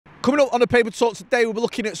Coming up on the Paper Talk today, we'll be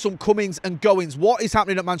looking at some comings and goings. What is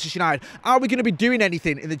happening at Manchester United? Are we going to be doing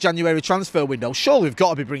anything in the January transfer window? Surely we've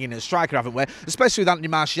got to be bringing in a striker, haven't we? Especially with Anthony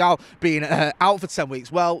Martial being out for 10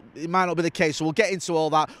 weeks. Well, it might not be the case, so we'll get into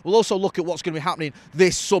all that. We'll also look at what's going to be happening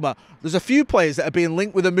this summer. There's a few players that are being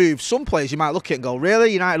linked with a move. Some players you might look at and go,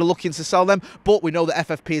 really? United are looking to sell them? But we know that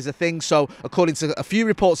FFP is a thing, so according to a few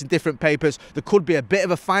reports in different papers, there could be a bit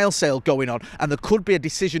of a fire sale going on, and there could be a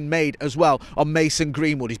decision made as well on Mason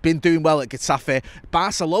Greenwood. He's been doing well at Getafe.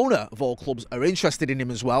 Barcelona, of all clubs, are interested in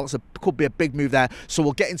him as well. So it could be a big move there. So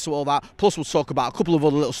we'll get into all that. Plus, we'll talk about a couple of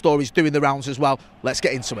other little stories doing the rounds as well. Let's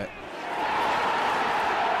get into it.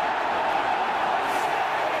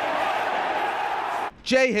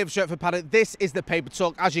 Jay here for Stretford, Paddock. This is the Paper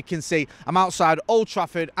Talk. As you can see, I'm outside Old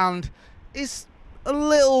Trafford and it's a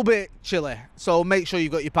little bit chilly, so make sure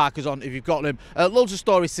you've got your parkers on if you've got them. Loads of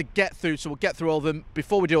stories to get through, so we'll get through all of them.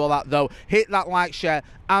 Before we do all that though, hit that like, share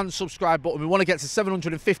and subscribe button. We want to get to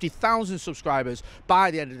 750,000 subscribers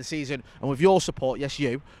by the end of the season, and with your support, yes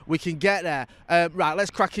you, we can get there. Right,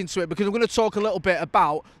 let's crack into it, because I'm going to talk a little bit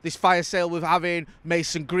about this fire sale with having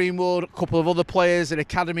Mason Greenwood, a couple of other players, an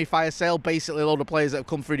academy fire sale. Basically a load of players that have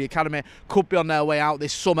come through the academy could be on their way out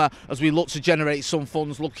this summer as we look to generate some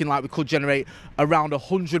funds, looking like we could generate around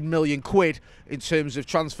 100 million quid in terms of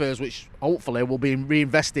transfers, which hopefully will be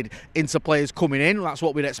reinvested into players coming in. That's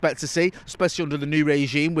what we'd expect to see, especially under the new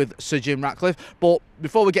regime with Sir Jim Ratcliffe. But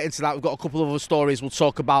before we get into that, we've got a couple of other stories we'll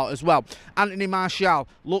talk about as well. Anthony Martial,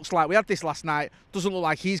 looks like, we had this last night, doesn't look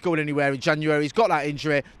like he's going anywhere in January. He's got that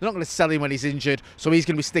injury. They're not going to sell him when he's injured, so he's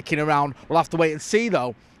going to be sticking around. We'll have to wait and see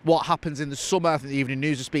though what happens in the summer. I think the Evening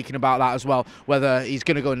News are speaking about that as well, whether he's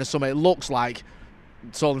going to go in the summer. It looks like,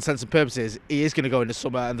 to all intents and purposes, he is going to go in the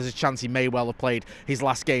summer, and there's a chance he may well have played his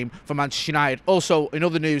last game for Manchester United. Also, in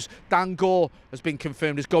other news, Gore has been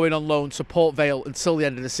confirmed as going on loan to Port Vale until the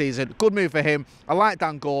end of the season. Good move for him. I like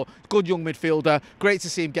Gore, good young midfielder. Great to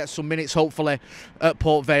see him get some minutes, hopefully, at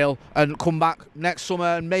Port Vale and come back next summer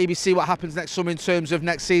and maybe see what happens next summer in terms of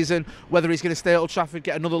next season, whether he's going to stay at Old Trafford,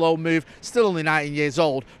 get another loan move. Still only 19 years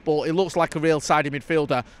old, but it looks like a real sidey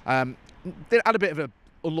midfielder. They had a bit of a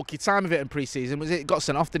unlucky time of it in pre-season. Was it got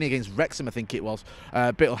sent off, didn't he, against Wrexham, I think it was.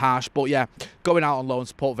 A bit harsh, but yeah, going out on loan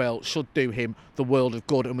to Port Vale should do him the world of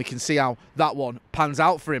good, and we can see how that one pans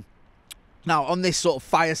out for him. Now, on this sort of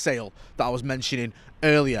fire sale that I was mentioning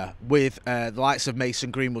earlier with the likes of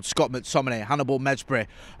Mason Greenwood, Scott McTominay, Hannibal Mejbri,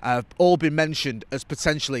 have all been mentioned as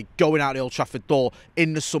potentially going out the Old Trafford door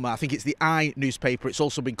in the summer. I think it's the I newspaper. It's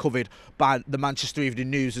also been covered by the Manchester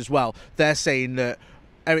Evening News as well. They're saying that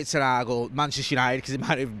Eric Ten Hag, or Manchester United, because it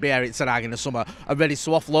might even be Eric Ten Hag in the summer, are ready to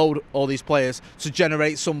offload all these players to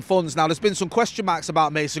generate some funds. Now, there's been some question marks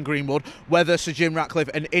about Mason Greenwood, whether Sir Jim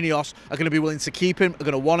Ratcliffe and Ineos are going to be willing to keep him, are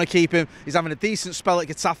going to want to keep him. He's having a decent spell at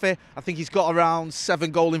Getafe. I think he's got around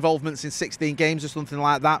 7 goal involvements in 16 games or something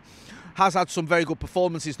like that. Has had some very good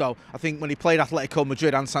performances though. I think when he played Atletico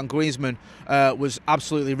Madrid, Antoine Griezmann was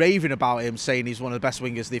absolutely raving about him, saying he's one of the best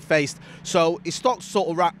wingers they've faced. So his stock's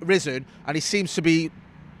sort of risen, and he seems to be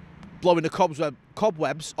blowing the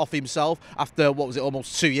cobwebs off himself after, what was it,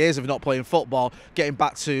 almost 2 years of not playing football, getting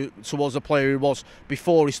back towards the player he was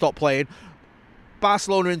before he stopped playing.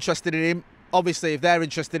 Barcelona are interested in him. Obviously, if they're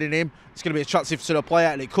interested in him, it's going to be attractive to the player,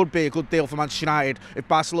 and it could be a good deal for Manchester United if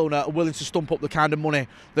Barcelona are willing to stump up the kind of money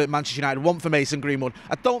that Manchester United want for Mason Greenwood.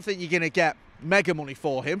 I don't think you're going to get mega money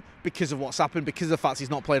for him because of what's happened, because of the fact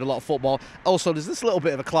he's not played a lot of football. Also, there's this little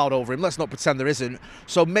bit of a cloud over him. Let's not pretend there isn't.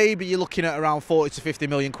 So maybe you're looking at around 40 to 50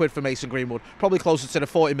 million quid for Mason Greenwood, probably closer to the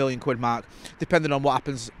 40 million quid mark, depending on what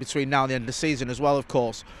happens between now and the end of the season as well, of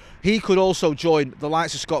course. He could also join the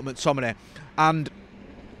likes of Scott McTominay and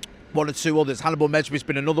one or two others. Hannibal Mejbri's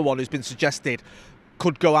been another one who's been suggested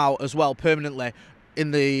could go out as well permanently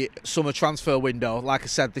in the summer transfer window. Like I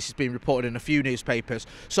said, this has been reported in a few newspapers.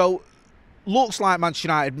 So looks like Manchester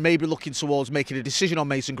United may be looking towards making a decision on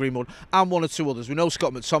Mason Greenwood and one or two others. We know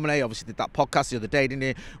Scott McTominay obviously did that podcast the other day, didn't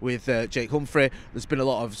he, with Jake Humphrey. There's been a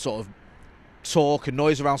lot of sort of talk and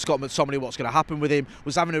noise around Scott McTominay, what's going to happen with him.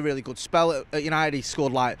 Was having a really good spell at United. He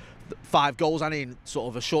scored like 5 goals and in sort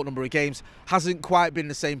of a short number of games. Hasn't quite been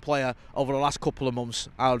the same player over the last couple of months,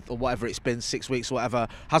 or whatever it's been, 6 weeks or whatever.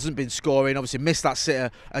 Hasn't been scoring. Obviously missed that sitter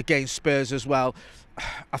against Spurs as well.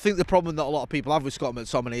 I think the problem that a lot of people have with Scott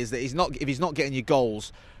McTominay is that if he's not getting you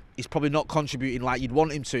goals, he's probably not contributing like you'd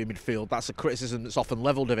want him to in midfield. That's a criticism that's often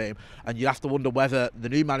levelled at him, and you have to wonder whether the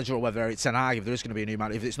new manager, or whether it's Ten Hag, if there is going to be a new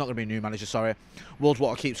manager, if it's not going to be a new manager, sorry, will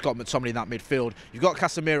want to keep Scott McTominay in that midfield. You've got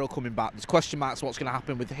Casemiro coming back. There's question marks what's going to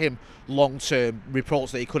happen with him long term.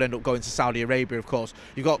 Reports that he could end up going to Saudi Arabia, of course.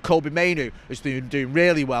 You've got Kobe Mainoo, who's been doing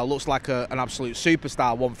really well, looks like an absolute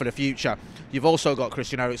superstar, one for the future. You've also got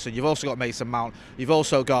Christian Eriksen, you've also got Mason Mount, you've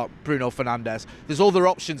also got Bruno Fernandes. There's other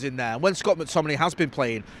options in there. And when Scott McTominay has been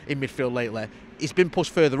playing in midfield lately, he's been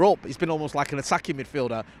pushed further up. He's been almost like an attacking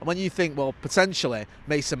midfielder. And when you think, well, potentially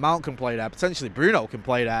Mason Mount can play there, potentially Bruno can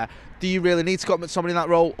play there, do you really need Scott McTominay in that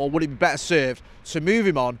role, or would it be better served to move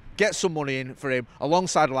him on, get some money in for him,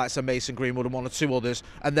 alongside the likes of Mason Greenwood and one or two others,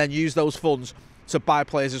 and then use those funds to buy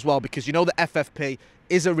players as well? Because you know the FFP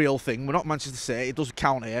is a real thing. We're not Manchester City, it doesn't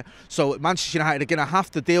count here. So Manchester United are going to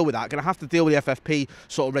have to deal with that, going to have to deal with the FFP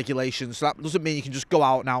sort of regulations. So that doesn't mean you can just go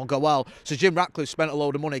out now and go, well, so Jim Ratcliffe spent a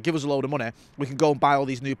load of money, give us a load of money, we can go and buy all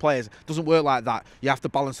these new players. It doesn't work like that. You have to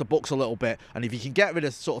balance the books a little bit. And if you can get rid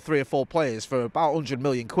of sort of 3 or 4 players for about 100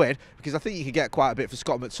 million quid, because I think you could get quite a bit for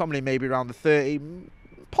Scott McTominay, maybe around the 30,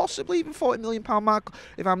 possibly even £40 million mark,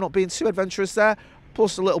 if I'm not being too adventurous there,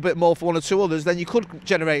 plus a little bit more for one or two others, then you could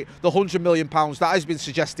generate the £100 million that has been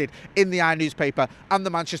suggested in the newspaper and the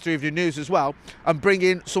Manchester Evening News as well, and bring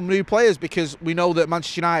in some new players, because we know that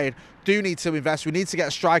Manchester United do need to invest. We need to get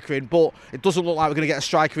a striker in, but it doesn't look like we're going to get a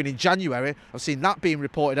striker in January. I've seen that being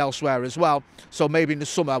reported elsewhere as well. So maybe in the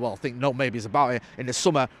summer, well, I think no maybe is about it. In the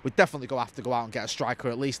summer, we'd definitely have to go out and get a striker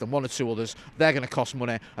at least, and one or two others. They're going to cost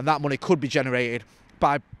money, and that money could be generated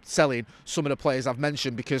by selling some of the players I've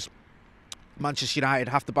mentioned, because Manchester United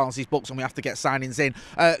have to balance these books and we have to get signings in.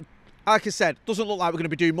 Like I said, doesn't look like we're going to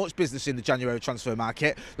be doing much business in the January transfer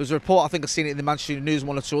market. There's a report, I think I've seen it in the Manchester News and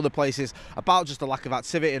one or two other places, about just the lack of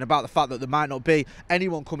activity and about the fact that there might not be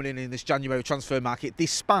anyone coming in this January transfer market,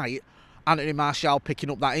 despite Anthony Martial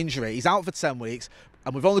picking up that injury. He's out for 10 weeks,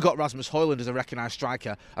 and we've only got Rasmus Højlund as a recognised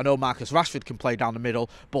striker. I know Marcus Rashford can play down the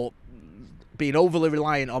middle, but being overly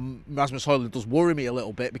reliant on Rasmus Højlund does worry me a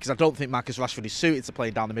little bit, because I don't think Marcus Rashford is suited to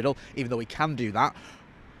playing down the middle, even though he can do that.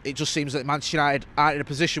 It just seems that Manchester United aren't in a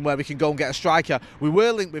position where we can go and get a striker. We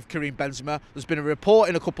were linked with Karim Benzema. There's been a report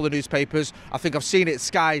in a couple of newspapers. I think I've seen it at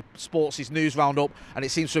Sky Sports' news roundup, and it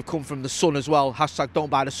seems to have come from the Sun as well. Hashtag don't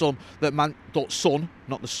buy the Sun. That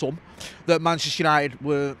that Manchester United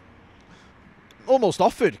were almost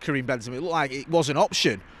offered Karim Benzema. It looked like it was an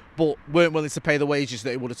option, but weren't willing to pay the wages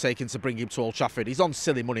that it would have taken to bring him to Old Trafford. He's on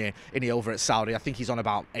silly money over at Saudi. I think he's on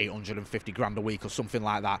about 850 grand a week or something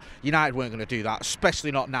like that. United weren't going to do that,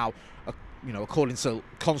 especially not now. You know, according to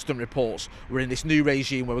constant reports, we're in this new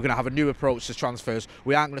regime where we're going to have a new approach to transfers.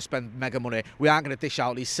 We aren't going to spend mega money. We aren't going to dish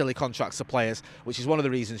out these silly contracts to players, which is one of the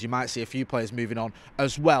reasons you might see a few players moving on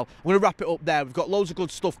as well. I'm going to wrap it up there. We've got loads of good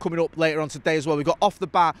stuff coming up later on today as well. We've got Off the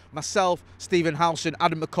Bar. Myself, Stephen Howson,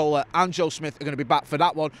 Adam McCullough and Joe Smith are going to be back for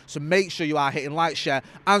that one. So make sure you are hitting like, share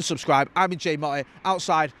and subscribe. I'm Jay Motti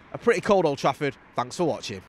outside a pretty cold Old Trafford. Thanks for watching.